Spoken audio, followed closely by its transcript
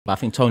But I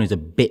think Toney's a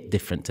bit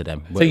different to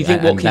them. So you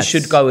think Watkins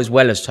should go as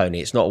well as Toney?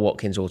 It's not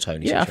Watkins or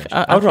Toney situation.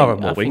 I'd rather have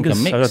more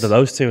wingers. I'd rather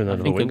those two. I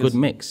think a good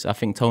mix. I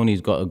think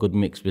Toney's got a good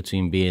mix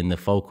between being the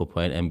focal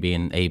point and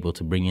being able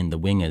to bring in the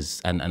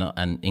wingers.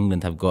 And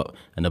England have got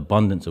an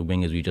abundance of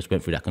wingers we just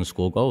went through that can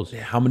score goals.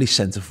 Yeah, how many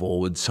centre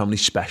forwards, how many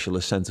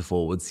specialist centre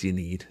forwards do you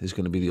need is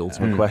going to be the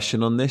ultimate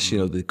question on this. You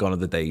know, gone are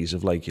the days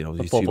of like, you know,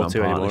 these two-man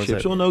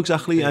partnerships. Oh no,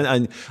 exactly.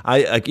 And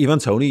I like even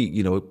Toney,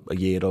 you know, a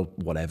year or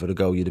whatever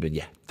ago, you'd have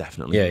been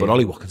definitely. But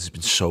Ollie Watkins has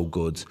been so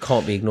good.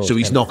 Can't be ignored. So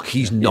he's not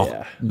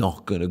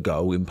going to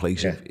go in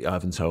place of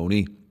Ivan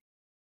Toney.